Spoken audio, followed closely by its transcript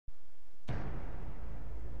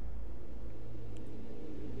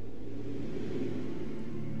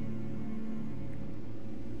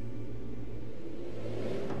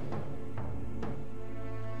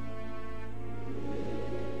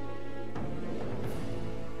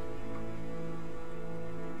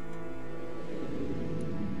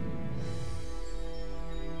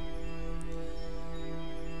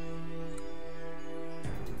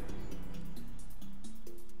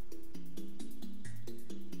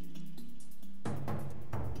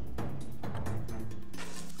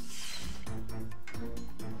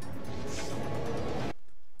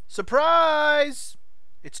Surprise!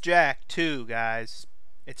 It's Jack 2, guys.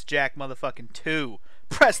 It's Jack motherfucking 2.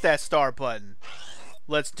 Press that star button.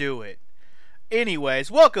 Let's do it.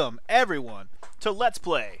 Anyways, welcome everyone to Let's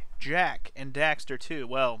Play Jack and Daxter 2.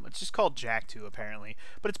 Well, it's just called Jack 2 apparently,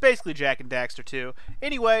 but it's basically Jack and Daxter 2.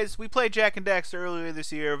 Anyways, we played Jack and Daxter earlier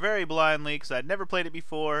this year very blindly because I'd never played it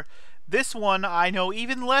before. This one I know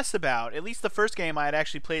even less about. At least the first game I had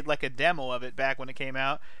actually played like a demo of it back when it came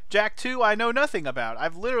out. Jack 2 I know nothing about.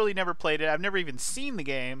 I've literally never played it. I've never even seen the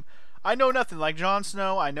game. I know nothing. Like Jon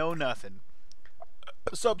Snow, I know nothing.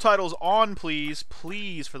 Subtitles on, please.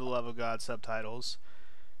 Please, for the love of God, subtitles.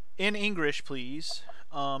 In English, please.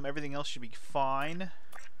 Everything else should be fine.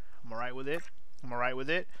 I'm alright with it. I'm alright with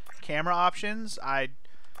it. Camera options,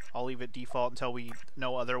 I'll leave it default until we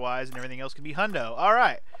know otherwise, and everything else can be hundo.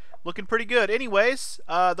 Alright. Looking pretty good. Anyways,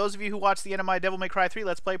 those of you who watched the end of my Devil May Cry 3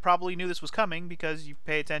 Let's Play probably knew this was coming because you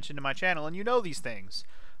pay attention to my channel and you know these things.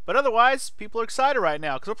 But otherwise, people are excited right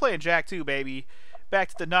now because we're playing Jack 2, baby. Back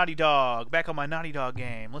to the Naughty Dog. Back on my Naughty Dog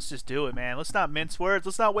game. Let's just do it, man. Let's not mince words.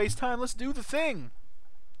 Let's not waste time. Let's do the thing.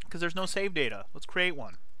 Because there's no save data. Let's create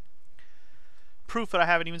one. Proof that I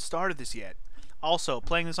haven't even started this yet. Also,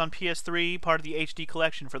 playing this on PS3, part of the HD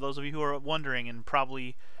collection for those of you who are wondering and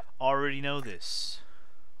probably already know this.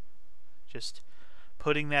 Just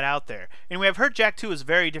putting that out there. Anyway, I've heard Jack 2 is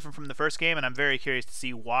very different from the first game, and I'm very curious to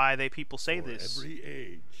see why people say this. For every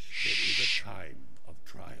age, there is a time of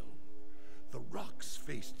trial. The rocks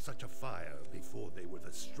faced such a fire before they were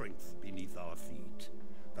the strength beneath our feet.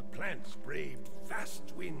 The plants braved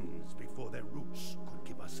vast winds before their roots could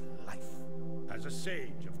give us life. As a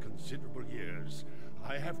sage of considerable years,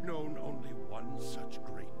 I have known only one such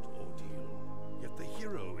great ordeal. Yet the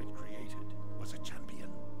hero it created was a champion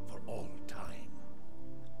for all time.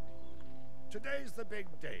 Today's the big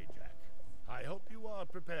day, Jack. I hope you are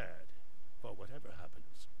prepared for whatever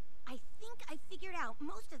happens. I think I figured out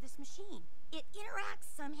most of this machine. It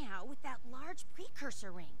interacts somehow with that large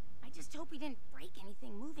precursor ring. I just hope we didn't break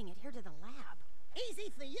anything moving it here to the lab.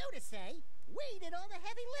 Easy for you to say. We did all the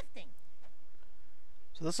heavy lifting.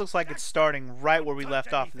 So this looks like it's starting right where we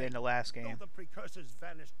left off at the end of last game. Though the precursors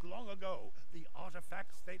vanished long ago, the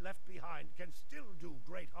artifacts they left behind can still do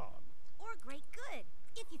great harm. Or great good,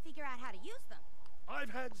 if you figure out how to use them.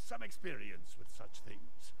 I've had some experience with such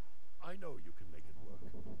things. I know you can make it work.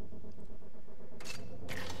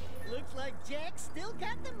 Looks like Jack still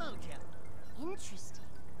got the mojo. Interesting.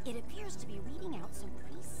 It appears to be reading out some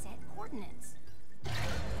preset coordinates.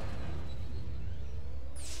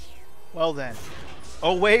 Well then,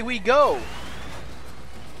 away we go! Wow,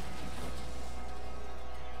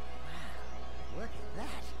 look at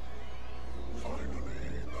that.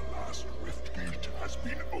 Finally, the last rift gate has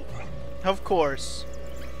been opened. Of course.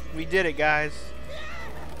 We did it, guys.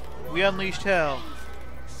 We unleashed hell.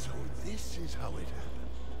 So this is how it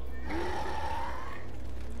happened.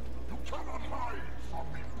 You cannot hide from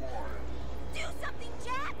me, boy. Do something,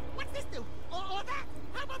 Jack! What's this do? Or that?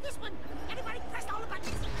 How about this one? Anybody press all the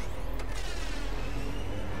buttons?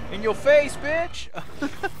 In your face, bitch!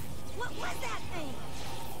 What was that thing?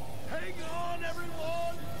 Hang on,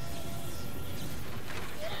 everyone!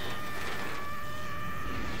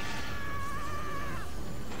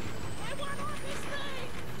 I want on this thing!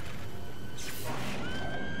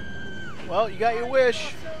 Well, you got your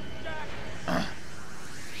wish.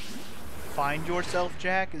 Find yourself,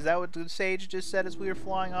 Jack? Is that what the sage just said as we were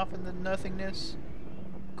flying off in the nothingness?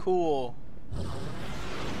 Cool.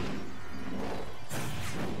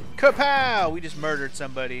 Kapow! We just murdered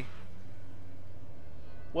somebody.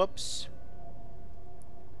 Whoops.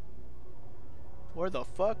 Where the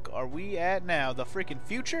fuck are we at now? The freaking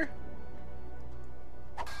future?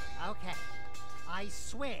 Okay, I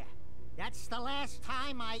swear, that's the last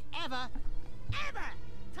time I ever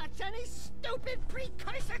touch any stupid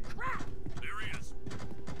precursor crap! There he is.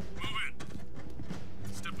 Move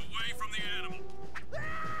in. Step away from the animal.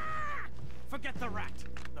 Ah! Forget the rat.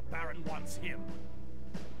 The Baron wants him.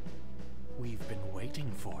 We've been waiting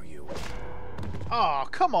for you. Oh,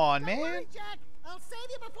 come on, Don't man. worry, Jack. I'll save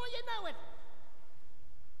you before you know it.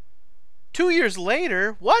 2 years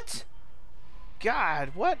later? What?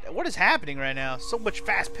 God, what is happening right now? So much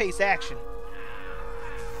fast-paced action.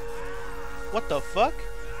 What the fuck?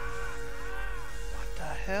 What the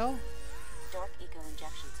hell? Dark eco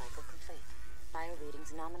injection cycle complete. Bio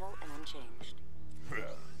readings nominal and unchanged.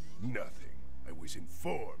 Well, nothing. I was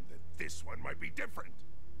informed that this one might be different.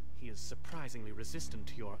 He is surprisingly resistant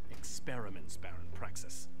to your experiments, Baron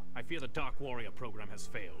Praxis. I fear the Dark Warrior program has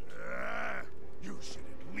failed. You should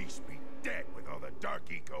at least be dead with all the dark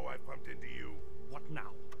eco I've pumped into you. What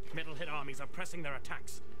now? Metalhead armies are pressing their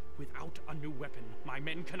attacks. Without a new weapon, my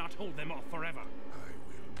men cannot hold them off forever. I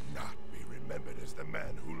will not be remembered as the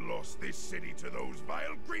man who lost this city to those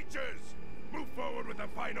vile creatures. Move forward with a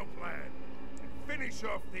final plan and finish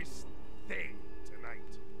off this thing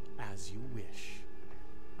tonight. As you wish.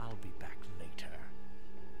 I'll be back later.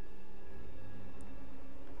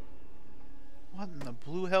 What in the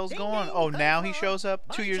blue hell's Ding, going on? ding, Oh, code now he four. shows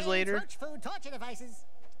up 2 years Chains, later? roach food, torture devices.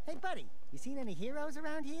 Hey, buddy, you seen any heroes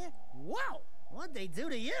around here? Whoa! What'd they do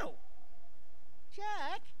to you?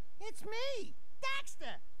 Jack, it's me,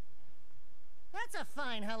 Daxter. That's a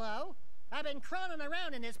fine hello. I've been crawling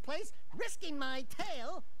around in this place, risking my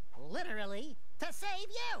tail, literally, to save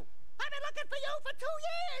you. I've been looking for you for 2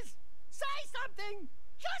 years. Say something,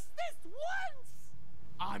 just this once.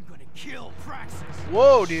 I'm gonna kill Praxis.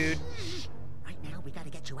 Whoa, dude. Right now, we gotta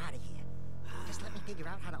get you out of here. Just let me figure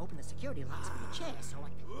out how to open the security locks for the chair so I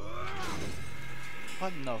can...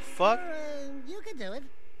 What in the fuck? You can do it.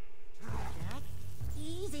 Jack,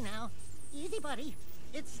 easy now. Easy, buddy.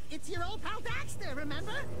 It's your old pal Daxter,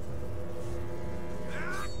 remember?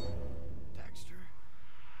 Daxter?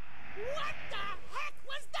 What the heck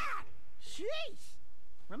was that? Sheesh!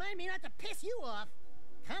 Remind me not to piss you off.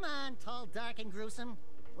 Come on, tall, dark, and gruesome.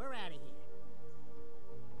 We're out of here.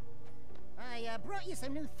 I brought you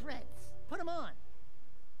some new threads. Put them on.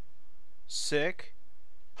 Sick.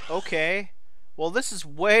 Okay. Well, this is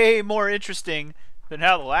way more interesting than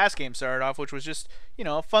how the last game started off, which was just, you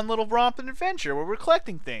know, a fun little romp and adventure where we're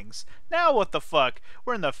collecting things. Now what the fuck?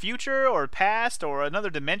 We're in the future or past or another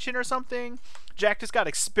dimension or something? Jack just got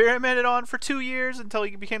experimented on for 2 years until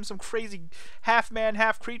he became some crazy half-man,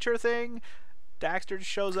 half-creature thing. Daxter just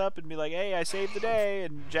shows up and be like, hey, I saved the day.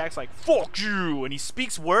 And Jack's like, fuck you. And he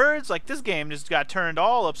speaks words. Like, this game just got turned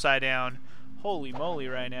all upside down. Holy moly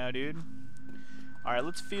right now, dude. Alright,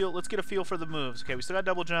 let's get a feel for the moves. Okay, we still got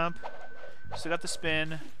double jump. Still got the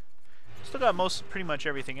spin. Still got pretty much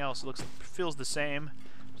everything else. It feels the same.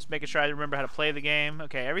 Just making sure I remember how to play the game.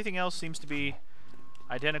 Okay, everything else seems to be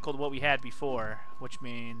identical to what we had before, which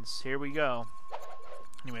means here we go.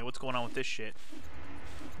 Anyway, what's going on with this shit?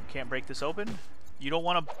 You can't break this open? You don't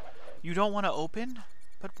want to open?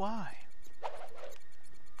 But why?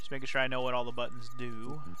 Just making sure I know what all the buttons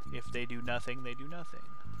do. If they do nothing, they do nothing.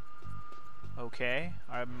 Okay,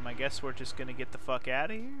 I guess we're just gonna get the fuck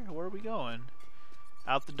out of here? Where are we going?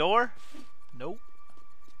 Out the door? Nope.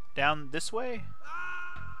 Down this way?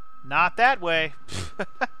 Not that way.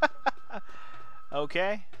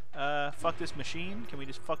 Okay. Fuck this machine. Can we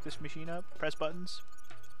just fuck this machine up? Press buttons.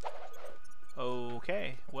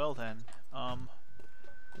 Okay. Well then.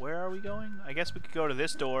 Where are we going? I guess we could go to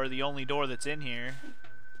this door, the only door that's in here.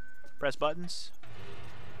 Press buttons.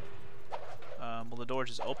 Will the door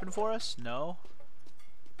just open for us? No.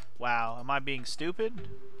 Wow, am I being stupid?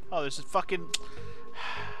 Oh, there's a fucking...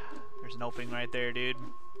 There's an opening right there, dude.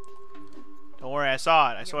 Don't worry, I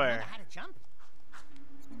saw it, I swear. How to jump?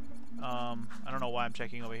 I don't know why I'm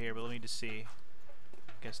checking over here, but let me just see.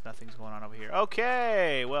 Guess nothing's going on over here.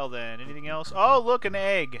 Okay, well then, anything else? Oh, look, an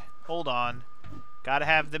egg. Hold on. Gotta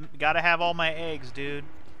have all my eggs, dude.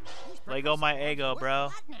 Lego my Eggo, bro.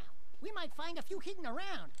 We might find a few hidden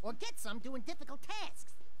around, or get some doing difficult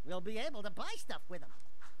tasks. We'll be able to buy stuff with them.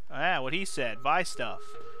 Ah, what he said. Buy stuff.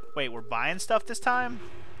 Wait, we're buying stuff this time?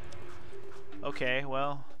 Okay,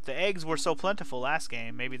 well, the eggs were so plentiful last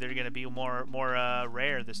game. Maybe they're gonna be more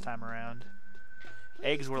rare this time around.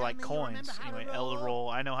 Eggs were like coins. Anyway, L to roll.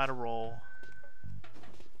 I know how to roll.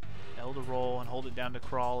 L to roll and hold it down to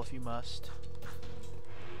crawl if you must.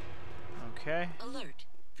 Okay. Alert.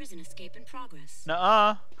 Prison escape in progress.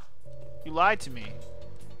 Nuh-uh. You lied to me.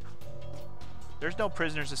 There's no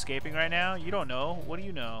prisoners escaping right now. You don't know. What do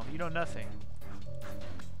you know? You know nothing.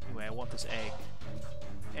 Anyway, I want this egg.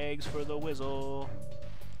 Eggs for the Whizzle.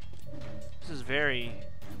 This is very...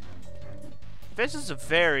 This is a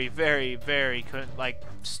very, very, very like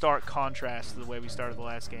stark contrast to the way we started the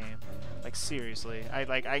last game. Like seriously,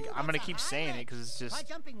 I'm gonna keep saying it because it's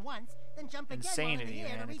just insanity,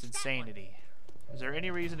 man. It's insanity. Is there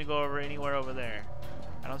any reason to go over anywhere over there?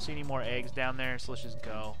 I don't see any more eggs down there, so let's just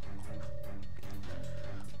go.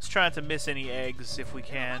 Let's try not to miss any eggs if we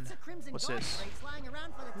can. What's this?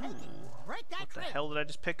 Ooh, what the hell did I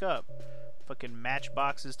just pick up? Fucking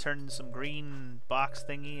matchboxes turned into some green box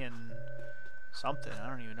thingy and something. I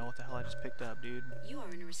don't even know what the hell I just picked up, dude. You are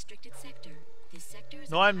in a restricted sector. This sector is...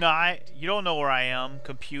 No, I'm not. You don't know where I am,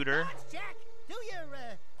 computer. Jack, do your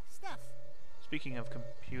stuff. Speaking of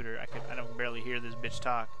computer, I don't barely hear this bitch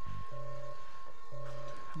talk.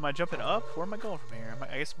 Am I jumping up? Where am I going from here?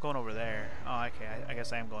 I guess I'm going over there. Oh, okay. I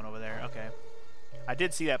guess I am going over there. Okay. I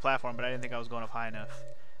did see that platform, but I didn't think I was going up high enough.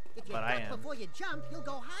 If you But I duck am. before you jump, you'll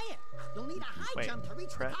go higher. You'll need a high Wait, jump to reach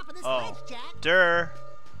the press. top of this Oh, ledge, Jack. Durr.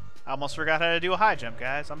 I almost forgot how to do a high jump,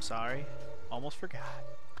 guys. I'm sorry. Almost forgot.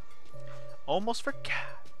 Almost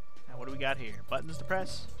forgot. Now, what do we got here? Buttons to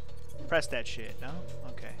press? Press that shit. No?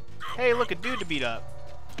 Okay. Hey, look, a dude to beat up.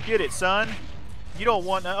 Get it, son. You don't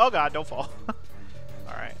want... Oh, God, don't fall.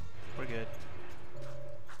 Alright. We're good.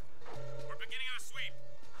 We're beginning our sweep.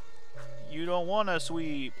 You don't want to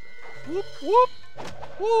sweep. Whoop, whoop.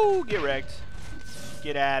 Woo, get wrecked.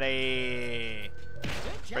 Get out of here. Good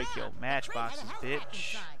job. Break your The crate matchboxes, had a health pack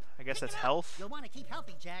bitch. inside. I guess Pick that's it up. health. You'll want to keep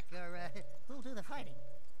healthy, Jack, or who'll do the fighting?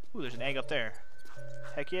 Ooh, there's an egg up there.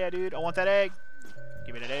 Heck yeah, dude. I want that egg.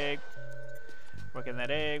 Give me that egg. Working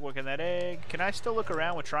that egg, working that egg. Can I still look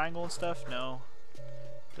around with triangle and stuff? No.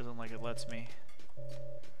 Doesn't like it lets me.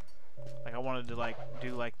 Like I wanted to like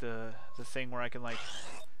do like the thing where I can like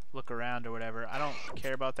look around or whatever. I don't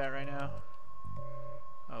care about that right now.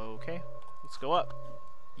 Okay. Let's go up.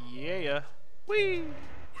 Yeah. Whee! We're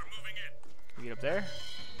moving in. Can we get up there?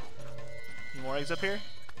 Any more eggs up here?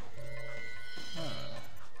 Huh.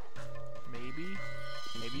 Maybe.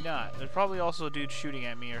 Maybe not. There's probably also a dude shooting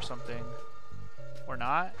at me or something. Or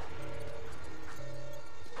not?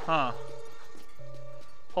 Huh.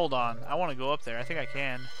 Hold on. I want to go up there. I think I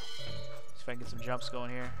can. See if I can get some jumps going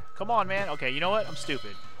here. Come on, man. Okay, you know what? I'm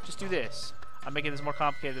stupid. Just do this. I'm making this more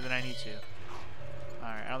complicated than I need to.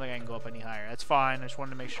 Alright, I don't think I can go up any higher. That's fine. I just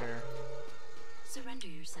wanted to make sure. Surrender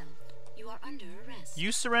yourself. You are under arrest.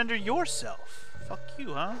 You surrender yourself. Fuck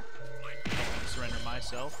you, huh? I don't want to surrender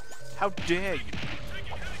myself. How dare you?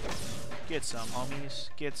 Get some, homies.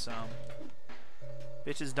 Get some.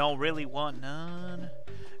 Bitches don't really want none.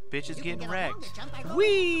 Bitches You can getting get a wrecked. longer jump by rolling.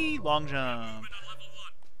 Whee! Long jump.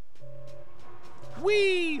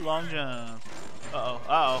 Whee! Long jump. Uh-oh.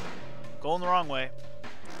 Uh-oh. Going the wrong way.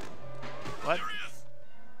 What?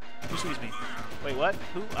 Who sees me? Wait, what?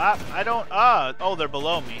 Who? I don't... Oh, they're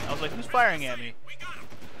below me. I was like, who's firing at me?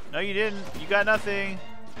 No, you didn't. You got nothing.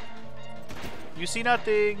 You see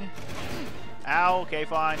nothing. Ow. Okay,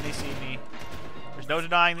 fine. They see me. There's no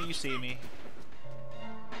denying that you see me.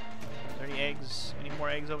 Are there any eggs? Any more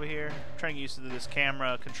eggs over here? I'm trying to get used to this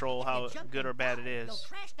camera control, how good or bad it is.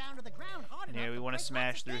 And here, we want to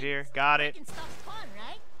smash through here. Got it.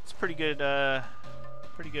 It's pretty good at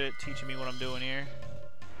teaching me what I'm doing here.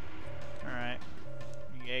 Alright.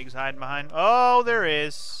 Any eggs hiding behind? Oh, there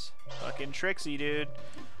is. Fucking Trixie, dude.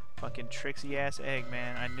 Fucking Trixie ass egg,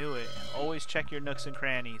 man. I knew it. Always check your nooks and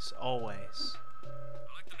crannies. Always. I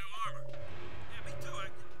like the new armor. Yeah, me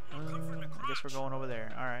too. I guess we're going over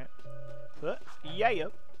there. Alright. Yeah.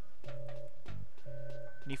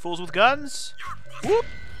 Any fools with guns? Whoop!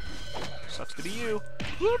 Sucks to be you.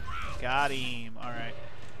 Whoop! Got him. Alright.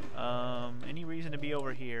 Any reason to be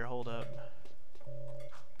over here? Hold up.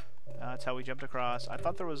 That's how we jumped across. I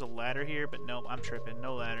thought there was a ladder here, but nope, I'm tripping.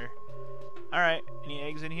 No ladder. Alright, any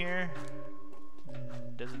eggs in here?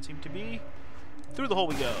 Doesn't seem to be. Through the hole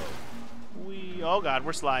we go. Oh god,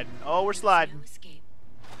 we're sliding. Oh, we're sliding. No escape.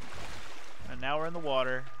 And now we're in the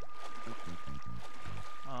water. We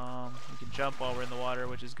can jump while we're in the water,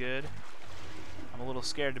 which is good. I'm a little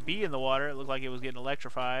scared to be in the water. It looked like it was getting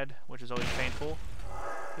electrified, which is always painful.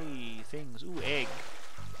 Hey, things. Ooh, egg.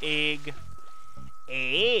 Egg.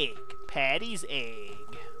 Egg. Patty's egg.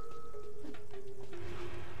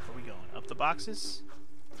 Where are we going? Up the boxes?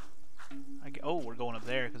 Oh, we're going up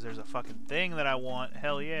there because there's a fucking thing that I want.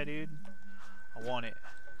 Hell yeah, dude. I want it.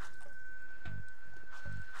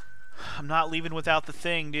 I'm not leaving without the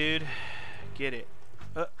thing, dude. Get it.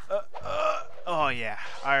 Oh, yeah.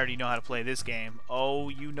 I already know how to play this game. Oh,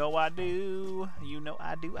 you know I do. You know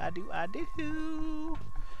I do. I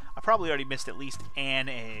probably already missed at least an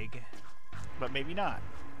egg. But maybe not.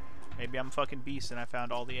 Maybe I'm a fucking beast and I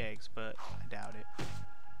found all the eggs, but I doubt it.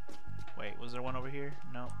 Wait, was there one over here?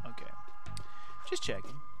 No? Okay. Just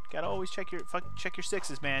checking. Gotta always check your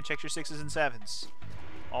sixes, man. Check your sixes and sevens.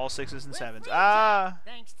 All sixes and sevens.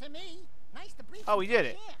 Thanks to me. Nice to brief Oh, we did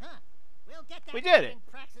it. here, huh? We'll get that We did it.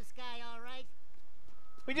 Praxis guy all right.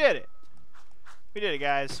 We did it. We did it,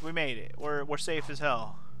 guys. We made it. We're safe as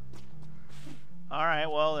hell. Alright,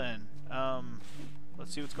 well then.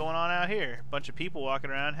 Let's see what's going on out here. Bunch of people walking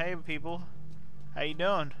around. Hey, people. How you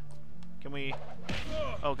doing? Can we...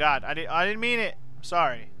 Oh, God. I didn't mean it. I'm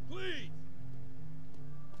sorry. Please.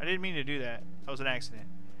 I didn't mean to do that. That was an accident.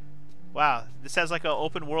 Wow. This has like an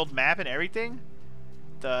open world map and everything?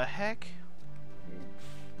 The heck?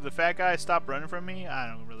 The fat guy stopped running from me? I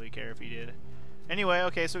don't really care if he did. Anyway,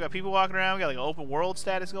 okay, so we got people walking around. We got like an open world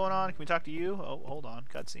status going on. Can we talk to you? Oh, hold on.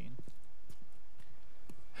 Cutscene.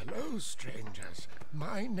 Hello, strangers.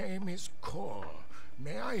 My name is Kor.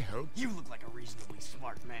 May I help? You look like a reasonably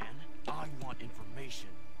smart man. I want information.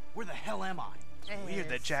 Where the hell am I? Weird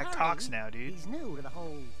that Jack sorry, talks now, dude. He's new to the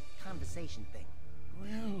whole conversation thing.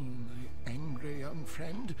 Well, my angry young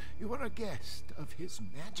friend, you are a guest of His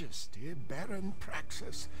Majesty Baron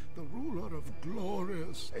Praxis, the ruler of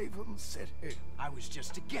glorious Haven City. I was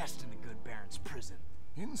just a guest in the good Baron's prison.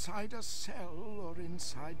 Inside a cell or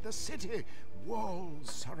inside the city, walls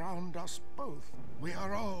surround us both. We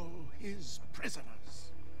are all his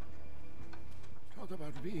prisoners. Talk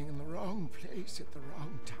about being in the wrong place at the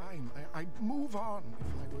wrong time. I'd move on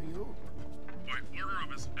if I were you. By order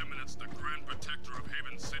of His Eminence, the Grand Protector of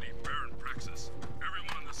Haven City, Baron Praxis,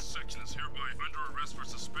 everyone in this section is hereby under arrest for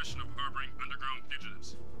suspicion of harboring underground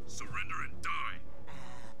fugitives. Surrender and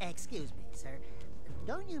die. Excuse me, sir.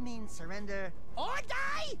 Don't you mean surrender or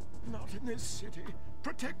die? Not in this city.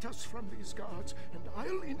 Protect us from these guards, and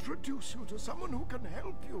I'll introduce you to someone who can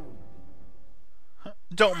help you.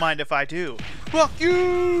 Don't mind if I do. Fuck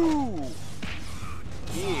you!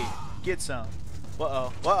 Yeah, get some.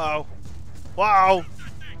 Uh-oh. Uh-oh. Wow!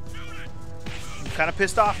 I'm kind of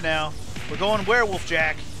pissed off now. We're going werewolf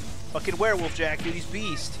Jack. Fucking werewolf Jack, dude. He's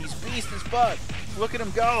beast. He's beast as fuck. Look at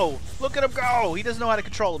him go. Look at him go. He doesn't know how to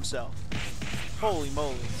control himself. Holy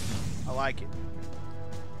moly. I like it.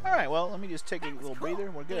 Alright, well, let me just take a little breather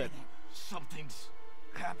and we're good. Something's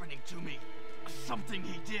happening to me. Something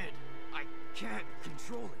he did. I can't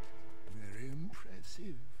control it. Very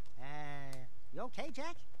impressive. You okay,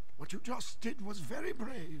 Jack? What you just did was very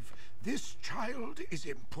brave. This child is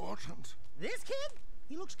important. This kid?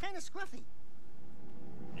 He looks kind of scruffy.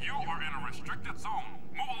 You are in a restricted zone.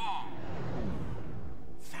 Move along.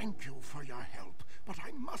 Thank you for your help, but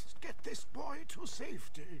I must get this boy to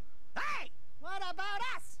safety. Hey! What about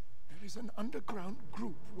us? There is an underground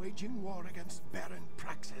group waging war against Baron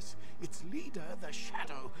Praxis. Its leader, the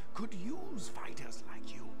Shadow, could use fighters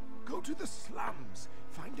like you. Go to the slums,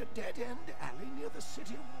 find a dead-end alley near the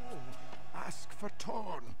city wall. Ask for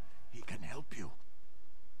Torn. He can help you.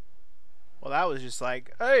 Well, that was just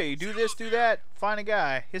like, hey, do this, do that. Find a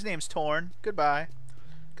guy. His name's Torn. Goodbye.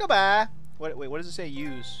 Goodbye. Wait, what does it say?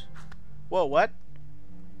 Use. Whoa, what?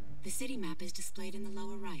 The city map is displayed in the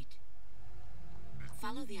lower right.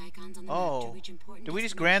 Follow the icons on the map to Oh. reach important Did we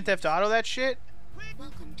just Grand Theft Auto that shit?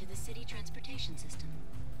 Welcome to the city transportation system.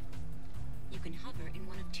 You can hover in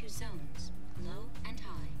one of two zones, low and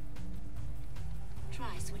high.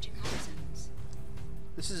 Try switching hover zones.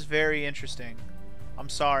 This is very interesting. I'm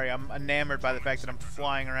sorry, I'm enamored by the fact that I'm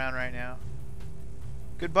flying around right now.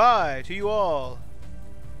 Goodbye to you all.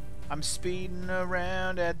 I'm speeding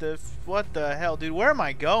around at the... What the hell, dude? Where am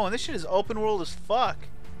I going? This shit is open world as fuck.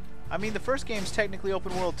 I mean, the first game's technically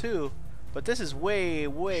open world too, but this is way,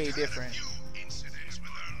 way different.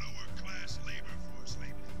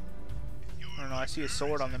 I don't know, I see a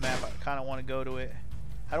sword on the map. I kind of want to go to it.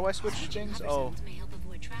 How do I switch things? Oh. May help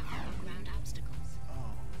avoid traffic or ground obstacles.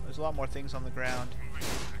 Oh, there's a lot more things on the ground.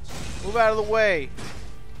 Move out of the way.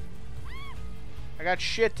 I got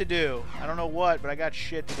shit to do. I don't know what, but I got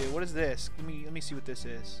shit to do. What is this? Let me see what this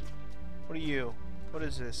is. What are you? What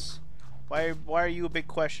is this? Why are you a big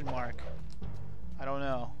question mark? I don't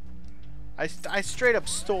know. I straight up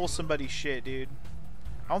stole somebody's shit, dude.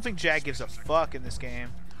 I don't think Jack gives a fuck in this game.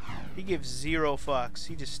 He gives zero fucks.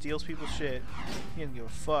 He just steals people's shit. He doesn't give a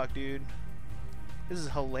fuck, dude. This is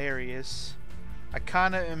hilarious. I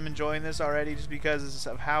kind of am enjoying this already just because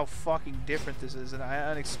of how fucking different this is, and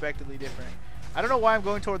unexpectedly different. I don't know why I'm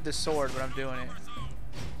going toward this sword, but I'm doing it.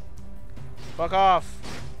 Fuck off.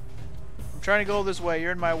 I'm trying to go this way.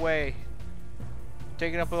 You're in my way.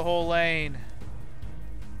 Taking up the whole lane.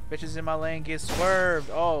 Bitches in my lane get swerved.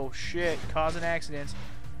 Oh shit, causing accidents.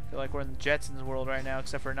 I feel like we're in the Jetsons world right now,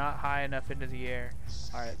 except for not high enough into the air.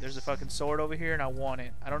 Alright, there's a fucking sword over here and I want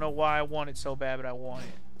it. I don't know why I want it so bad, but I want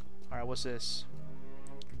it. Alright, what's this?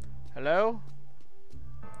 Hello?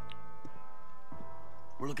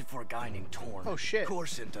 We're looking for a guy named Torn. Oh shit. Core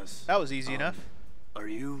sent us. That was easy enough. Are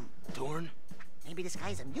you Torn? Maybe this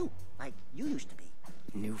guy's a mute, like you used to be.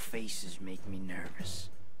 New faces make me nervous.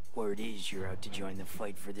 Word is you're out to join the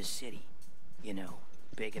fight for the city. You know,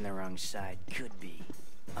 picking the wrong side could be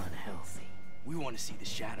unhealthy. We want to see the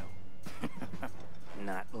Shadow.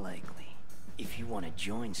 Not likely. If you want to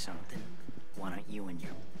join something, why don't you and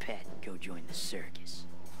your pet go join the circus?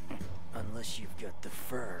 Unless you've got the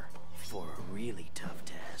fur for a really tough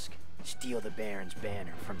task. Steal the Baron's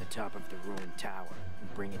banner from the top of the ruined tower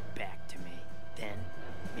and bring it back to me. Then,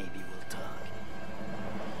 maybe we'll talk.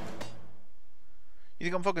 You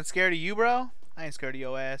think I'm fucking scared of you, bro? I ain't scared of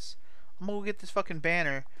your ass. I'm gonna go get this fucking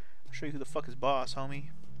banner. I'll show you who the fuck is boss, homie.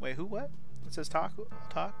 Wait, who? What? It says talk?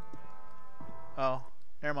 Talk? Oh.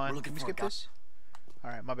 Never mind. We're looking Can we for a skip guy. this?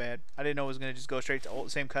 Alright, my bad. I didn't know it was gonna just go straight to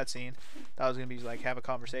same cutscene. Thought it was gonna be like have a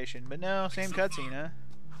conversation. But no, same cutscene, huh?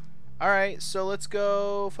 Alright, so let's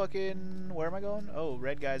go fucking... Where am I going? Oh,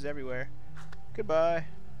 red guys everywhere. Goodbye.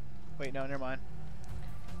 Wait, no, never mind.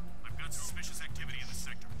 I've got suspicious activity in the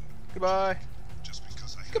sector. Goodbye. Just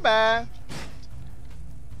because I Goodbye.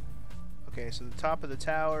 Okay, so the top of the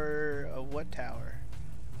tower... Of what tower?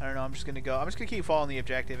 I don't know, I'm just gonna go. I'm just gonna keep following the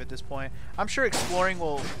objective at this point. I'm sure exploring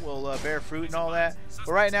will bear fruit and all that.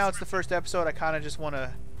 But right now it's the first episode. I kind of just want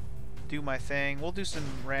to do my thing. We'll do some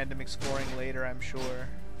random exploring later, I'm sure.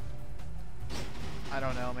 I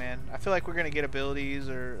don't know, man. I feel like we're gonna get abilities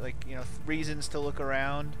or like, you know, reasons to look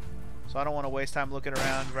around. So I don't want to waste time looking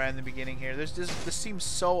around right in the beginning here. This seems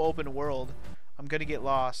so open world. I'm gonna get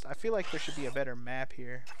lost. I feel like there should be a better map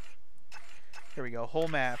here. Here we go, whole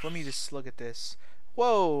map. Let me just look at this.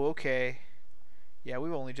 Whoa, okay. Yeah,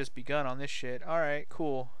 we've only just begun on this shit. Alright,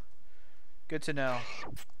 cool. Good to know.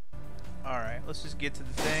 Alright, let's just get to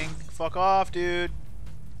the thing. Fuck off, dude.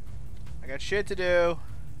 I got shit to do.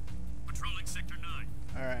 Patrolling Sector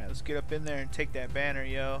 9. Alright, let's get up in there and take that banner,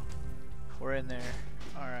 yo. We're in there.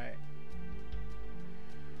 Alright.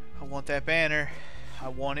 I want that banner. I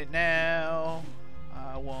want it now.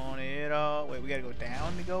 I want it all. Wait, we gotta go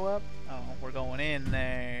down to go up? Oh, we're going in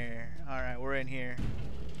there. Alright, we're in here.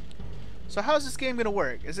 So how's this game gonna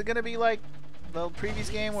work? Is it gonna be like the previous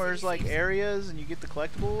game where there's like areas and you get the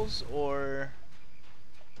collectibles? Or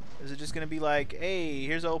is it just gonna be like, hey,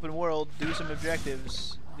 here's an open world, do some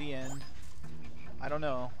objectives, the end? I don't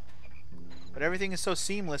know. But everything is so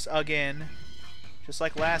seamless again. Just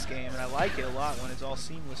like last game, and I like it a lot when it's all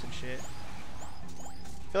seamless and shit.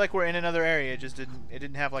 I feel like we're in another area. It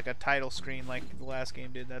didn't have like a title screen like the last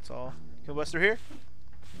game did. That's all. Can we bust through here?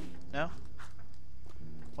 No.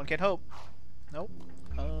 One can't hope. Nope.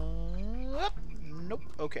 Nope.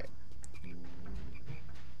 Okay.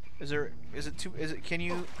 Is it? Can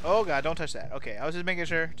you? Oh god! Don't touch that. Okay. I was just making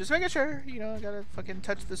sure. Just making sure. You know, I gotta fucking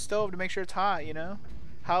touch the stove to make sure it's hot. You know.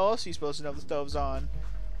 How else are you supposed to know if the stove's on?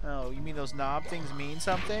 Oh, you mean those knob things mean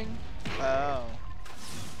something? Oh.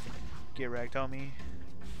 Get wrecked, homie.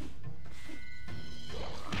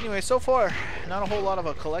 Anyway, so far, not a whole lot of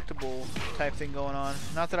a collectible type thing going on.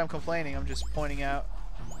 Not that I'm complaining, I'm just pointing out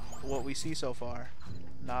what we see so far.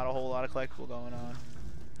 Not a whole lot of collectible going on.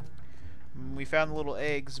 We found the little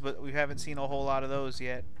eggs, but we haven't seen a whole lot of those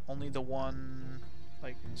yet. Only the one,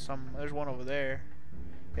 like there's one over there.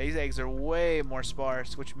 Yeah, these eggs are way more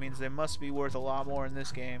sparse, which means they must be worth a lot more in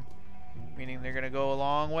this game. Meaning they're gonna go a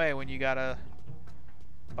long way when you gotta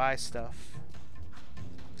buy stuff.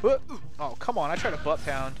 Oh, come on, I tried to butt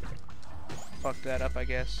pound. Fucked that up, I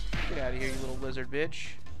guess. Get out of here, you little lizard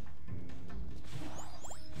bitch.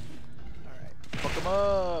 Alright, fuck them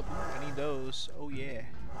up. I need those. Oh, yeah.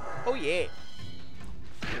 Oh, yeah.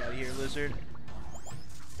 Get out of here, lizard.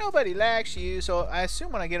 Nobody likes you, so I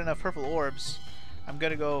assume when I get enough purple orbs, I'm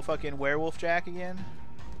gonna go fucking Werewolf Jack again.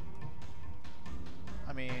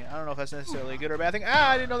 I mean, I don't know if that's necessarily a good or a bad thing. Ah,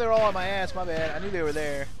 I didn't know they were all on my ass, my bad. I knew they were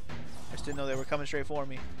there. I just didn't know they were coming straight for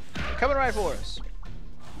me. They're coming right for us.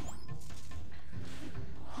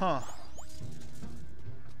 Huh.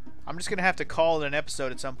 I'm just gonna have to call it an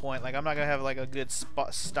episode at some point. Like, I'm not gonna have like a good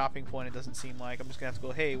stopping point, it doesn't seem like. I'm just gonna have to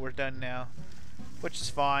go, hey, we're done now. Which is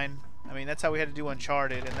fine. I mean, that's how we had to do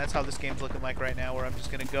Uncharted, and that's how this game's looking like right now, where I'm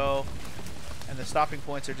just gonna go, and the stopping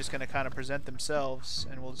points are just gonna kind of present themselves,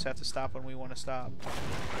 and we'll just have to stop when we want to stop.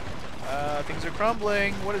 Things are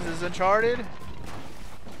crumbling. What is this, Uncharted?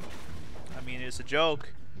 I mean, it's a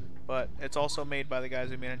joke, but it's also made by the guys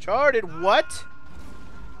who made Uncharted. What?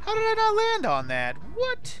 How did I not land on that?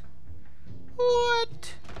 What?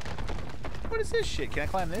 What? What is this shit? Can I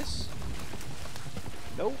climb this?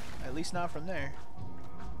 Nope. At least not from there.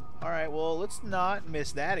 Alright, well, let's not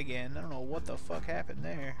miss that again. I don't know what the fuck happened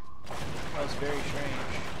there. That was very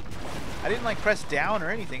strange. I didn't, like, press down or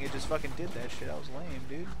anything. It just fucking did that shit. That was lame,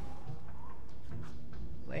 dude.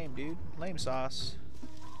 Lame, dude. Lame sauce.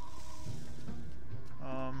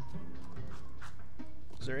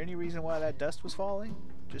 Is there any reason why that dust was falling?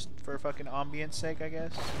 Just for fucking ambience sake, I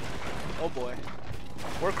guess? Oh boy.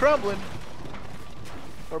 We're crumbling!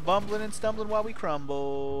 We're bumbling and stumbling while we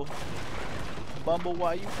crumble. Bumble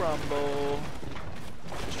while you crumble.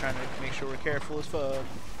 Just trying to make sure we're careful as fuck.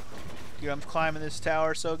 Dude, I'm climbing this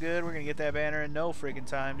tower so good. We're gonna get that banner in no freaking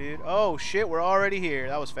time, dude. Oh shit, we're already here.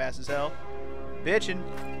 That was fast as hell. Bitchin'.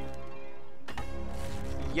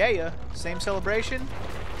 Yeah, same celebration,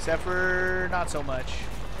 except for not so much.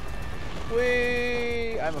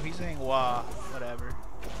 Whee! I know he's saying wah, whatever.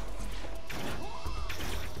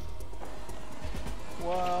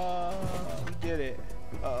 Wah, we did it.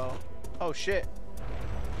 Uh-oh. Oh, shit.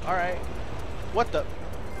 Alright. What the?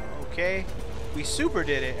 Okay. We super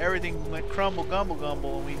did it. Everything went crumble, gumble,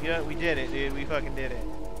 gumble, and we did it, dude. We fucking did it.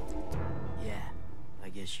 Yeah, I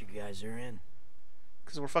guess you guys are in.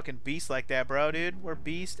 Because we're fucking beasts like that, bro, dude. We're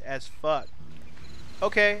beast as fuck.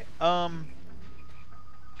 Okay, I'm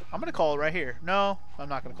gonna call it right here. No, I'm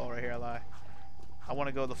not gonna call it right here, I lie. I want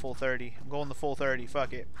to go the full 30. I'm going the full 30.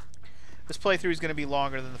 Fuck it. This playthrough is going to be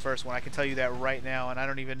longer than the first one. I can tell you that right now, and I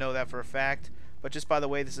don't even know that for a fact. But just by the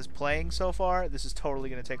way this is playing so far, this is totally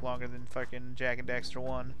going to take longer than fucking Jak and Daxter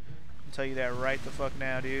 1. I'll tell you that right the fuck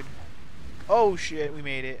now, dude. Oh shit, we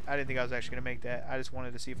made it. I didn't think I was actually going to make that. I just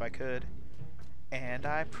wanted to see if I could. And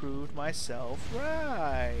I proved myself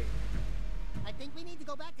right. I think we need to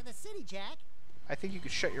go back to the city, Jak. I think you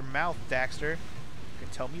could shut your mouth, Daxter. You can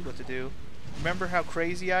tell me what to do. Remember how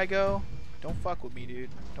crazy I go? Don't fuck with me, dude.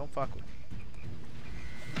 Don't fuck with me.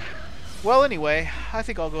 Well, anyway, I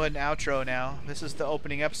think I'll go ahead and outro now. This is the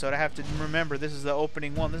opening episode. I have to remember this is the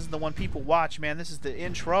opening one. This is the one people watch, man. This is the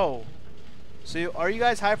intro. So, are you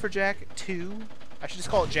guys hyped for Jak 2? I should just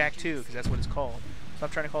call it Jak 2, because that's what it's called.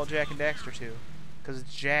 Stop trying to call it Jak and Daxter 2, because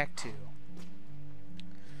it's Jak 2.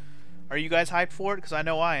 Are you guys hyped for it? Because I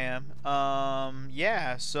know I am.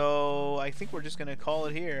 Yeah, so I think we're just going to call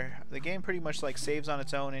it here. The game pretty much like saves on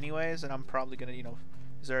its own anyways, and I'm probably going to, you know,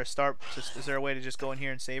 is there a way to just go in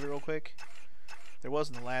here and save it real quick? There was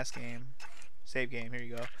in the last game. Save game, here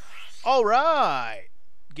you go. Alright!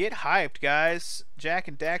 Get hyped, guys. Jak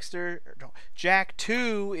and Daxter, no, Jak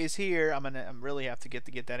 2 is here. I'm really have to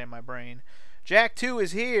get that in my brain. Jak 2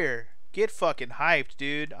 is here. Get fucking hyped,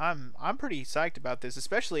 dude. I'm pretty psyched about this,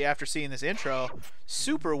 especially after seeing this intro.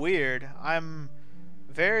 Super weird. I'm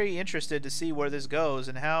very interested to see where this goes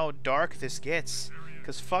and how dark this gets.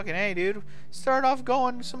 Cause fucking hey, dude, start off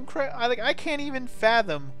going some I can't even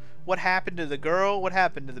fathom what happened to the girl, what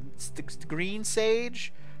happened to the green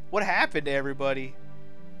sage, what happened to everybody.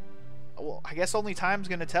 Well, I guess only time's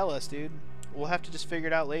gonna tell us, dude. We'll have to just figure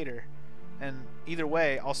it out later. And either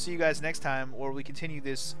way, I'll see you guys next time where we continue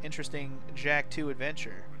this interesting Jak 2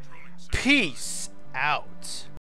 adventure. Peace out.